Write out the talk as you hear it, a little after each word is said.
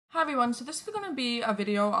Hi everyone, so this is going to be a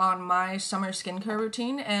video on my summer skincare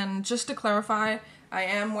routine, and just to clarify, I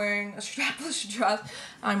am wearing a strapless dress.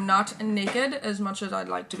 I'm not naked as much as I'd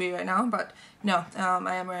like to be right now, but no,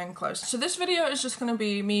 I am wearing clothes. So this video is just going to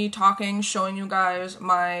be me talking, showing you guys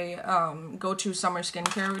my go-to summer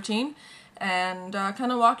skincare routine, and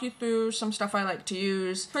kind of walk you through some stuff I like to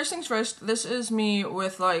use. First things first, this is me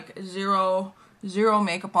with like zero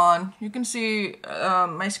makeup on. You can see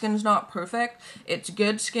my skin's not perfect. It's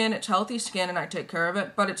good skin, it's healthy skin, and I take care of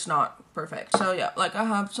it, but it's not perfect. So yeah, like I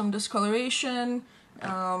have some discoloration.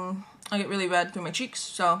 I get really red through my cheeks,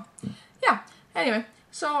 so yeah. Anyway,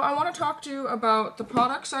 so I want to talk to you about the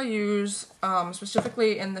products I use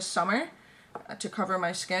specifically in the summer to cover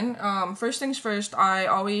my skin. First things first, I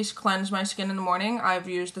always cleanse my skin in the morning. I've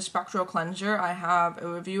used the Spectral Cleanser. I have a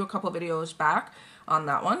review a couple videos back on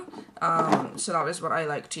that one. So that is what I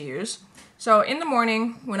like to use. So in the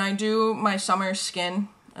morning, when I do my summer skin,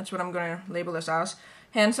 that's what I'm going to label this as,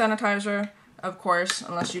 hand sanitizer, of course,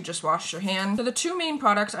 unless you just wash your hand. So the two main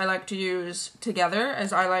products I like to use together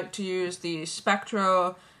is I like to use the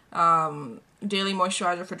Spectral Daily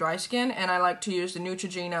Moisturizer for dry skin, and I like to use the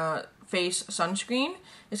Neutrogena face sunscreen.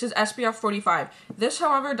 This is SPF 45. This,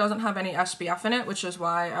 however, doesn't have any SPF in it, which is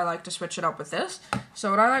why I like to switch it up with this. So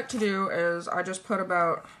what I like to do is I just put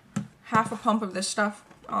about half a pump of this stuff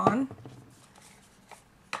on,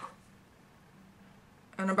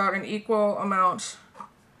 and about an equal amount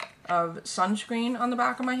of sunscreen on the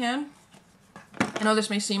back of my hand. I know this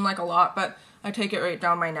may seem like a lot, but I take it right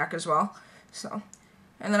down my neck as well. So,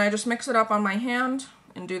 and then I just mix it up on my hand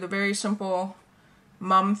and do the very simple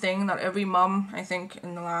mum thing that every mum, I think,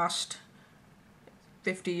 in the last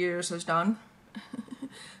 50 years has done.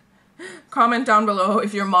 Comment down below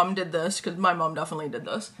if your mum did this, because my mum definitely did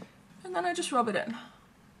this. And then I just rub it in.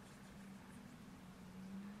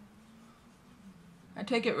 I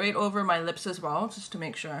take it right over my lips as well, just to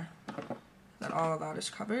make sure that all of that is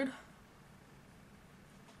covered.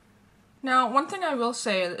 Now, one thing I will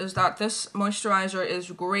say is that this moisturizer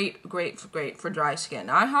is great for dry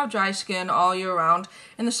skin. I have dry skin all year round.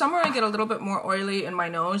 In the summer, I get a little bit more oily in my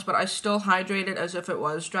nose, but I still hydrate it as if it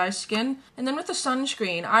was dry skin. And then with the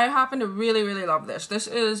sunscreen, I happen to really love this. This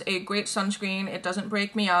is a great sunscreen. It doesn't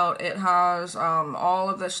break me out. It has all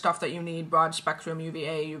of the stuff that you need, broad spectrum,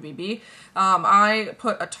 UVA, UVB. I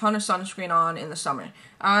put a ton of sunscreen on in the summer.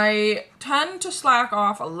 I tend to slack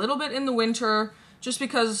off a little bit in the winter, just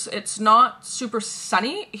because it's not super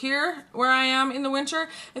sunny here where I am in the winter.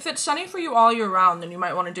 If it's sunny for you all year round, then you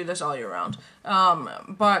might want to do this all year round.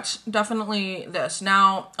 But definitely this.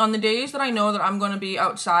 Now, on the days that I know that I'm going to be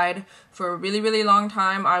outside for a really long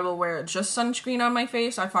time, I will wear just sunscreen on my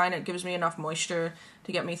face. I find it gives me enough moisture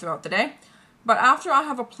to get me throughout the day. But after I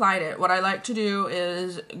have applied it, what I like to do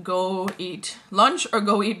is go eat lunch or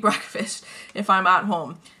go eat breakfast if I'm at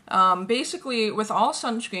home. Basically, with all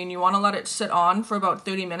sunscreen, you want to let it sit on for about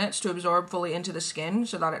 30 minutes to absorb fully into the skin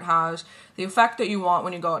so that it has the effect that you want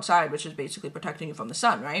when you go outside, which is basically protecting you from the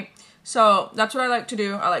sun, right? So that's what I like to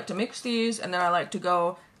do. I like to mix these, and then I like to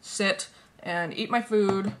go sit and eat my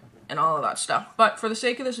food and all of that stuff. But for the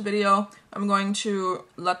sake of this video, I'm going to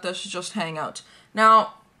let this just hang out.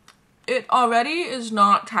 Now, it already is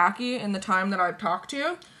not tacky in the time that I've talked to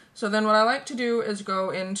you. So then what I like to do is go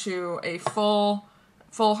into a full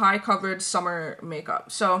high coverage summer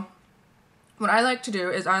makeup. So what I like to do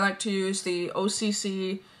is I like to use the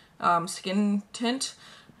OCC skin tint.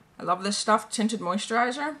 I love this stuff, tinted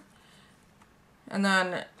moisturizer. And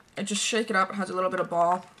then I just shake it up. It has a little bit of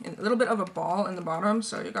a ball in the bottom,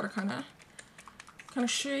 so you gotta kind of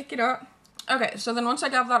shake it up. Okay, so then once I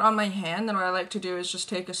got that on my hand, then what I like to do is just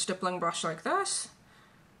take a stippling brush like this,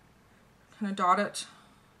 kind of dot it.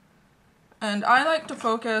 And I like to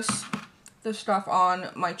focus this stuff on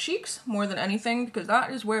my cheeks more than anything, because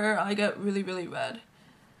that is where I get really red.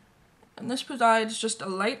 And this provides just a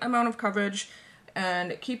light amount of coverage,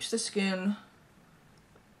 and it keeps the skin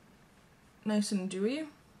nice and dewy.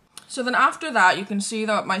 So then after that, you can see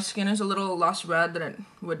that my skin is a little less red than it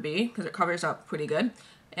would be, because it covers up pretty good.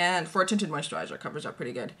 And for a tinted moisturizer, it covers up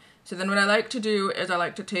pretty good. So then what I like to do is I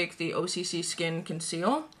like to take the OCC Skin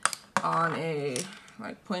Conceal on a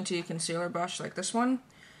pointy concealer brush like this one.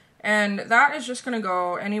 And that is just going to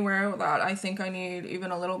go anywhere that I think I need even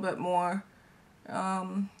a little bit more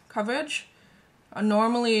coverage.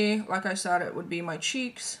 Normally, like I said, it would be my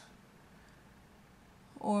cheeks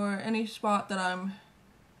or any spot that I'm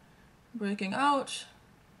breaking out.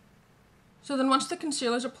 So So then once the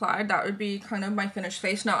concealer is applied, that would be kind of my finished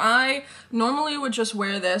face. Now I normally would just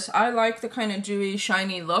wear this. I like the kind of dewy,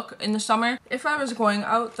 shiny look in the summer. If I was going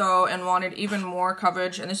out though and wanted even more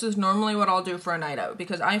coverage, and this is normally what I'll do for a night out,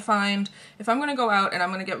 because I find if I'm gonna go out and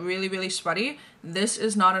I'm gonna get really, really sweaty, this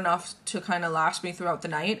is not enough to kind of last me throughout the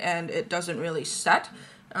night, and it doesn't really set.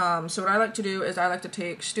 So what I like to do is I like to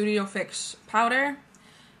take Studio Fix powder.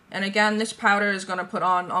 And again, this powder is going to put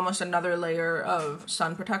on almost another layer of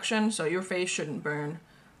sun protection, so your face shouldn't burn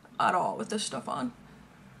at all with this stuff on.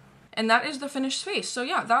 And that is the finished face. So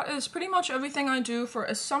yeah, that is pretty much everything I do for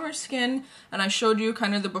a summer skin, and I showed you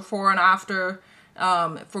kind of the before and after.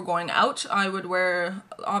 For going out, I would wear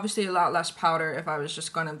obviously a lot less powder if I was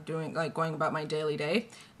just going about my daily day,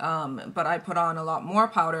 but I put on a lot more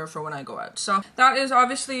powder for when I go out. So that is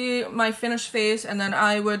obviously my finished face, and then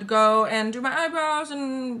I would go and do my eyebrows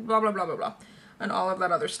and blah blah blah blah blah and all of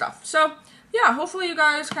that other stuff. So yeah, hopefully you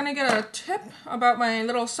guys kind of get a tip about my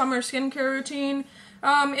little summer skincare routine.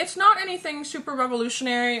 It's not anything super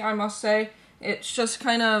revolutionary, I must say. It's just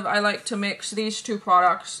kind of, I like to mix these two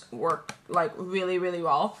products, work like really, really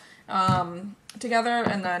well together,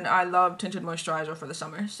 and then I love tinted moisturizer for the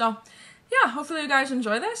summer. So yeah, hopefully you guys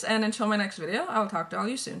enjoy this, and until my next video, I'll talk to all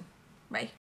you soon. Bye.